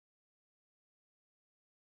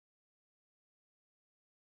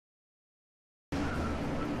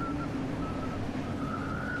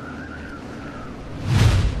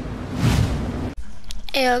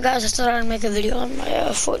Hey guys, I thought I'd make a video on my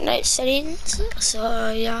Fortnite settings.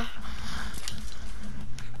 So yeah,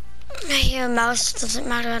 here mouse doesn't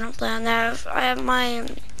matter. I don't play on that. I have my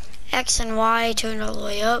X and Y turned all the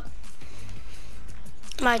way up.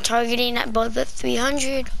 My targeting at both at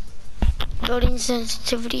 300. Building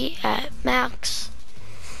sensitivity at max.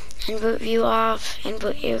 Input view off.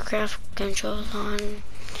 Input aircraft controls on.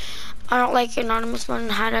 I don't like anonymous mode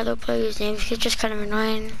and hide other players' names. It's just kind of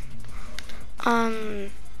annoying.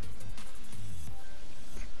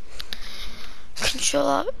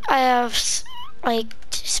 Control, I have like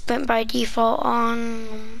sprint by default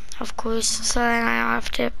on, of course, so then I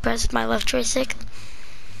have to press my left joystick.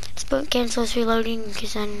 Sprint cancels reloading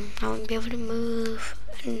because then I won't be able to move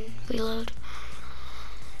and reload.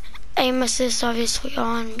 Aim assist obviously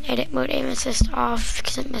on, edit mode aim assist off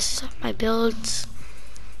because it messes up my builds,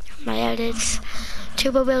 my edits.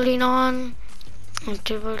 Turbo building on, and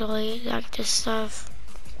turbo delete, like this stuff.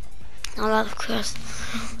 A lot of course.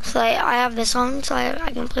 So I have this on so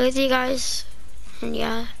I can play with you guys. And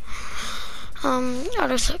yeah.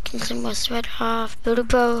 Auto selecting was red off. Build a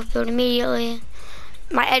pro, build immediately.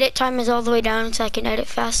 My edit time is all the way down so I can edit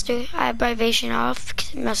faster. I have brightness off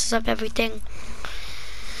because it messes up everything.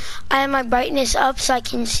 I have my brightness up so I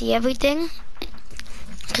can see everything.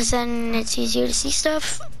 Because then it's easier to see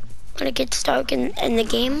stuff when it gets dark in the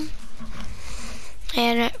game.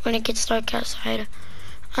 And when it gets dark outside.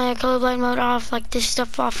 Colorblind mode off, like this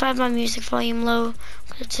stuff off. I have my music volume low,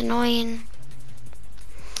 because it's annoying.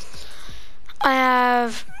 I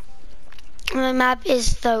have, my map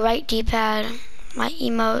is the right D-pad. My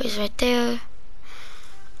emote is right there.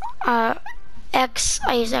 X,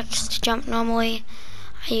 I use X to jump normally.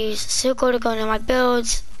 I use circle to go into my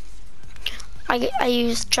builds. I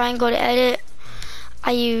use triangle to edit.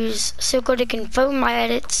 I use circle to confirm my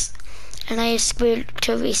edits. And I use square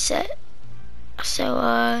to reset.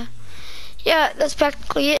 So, yeah, that's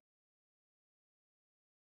practically it.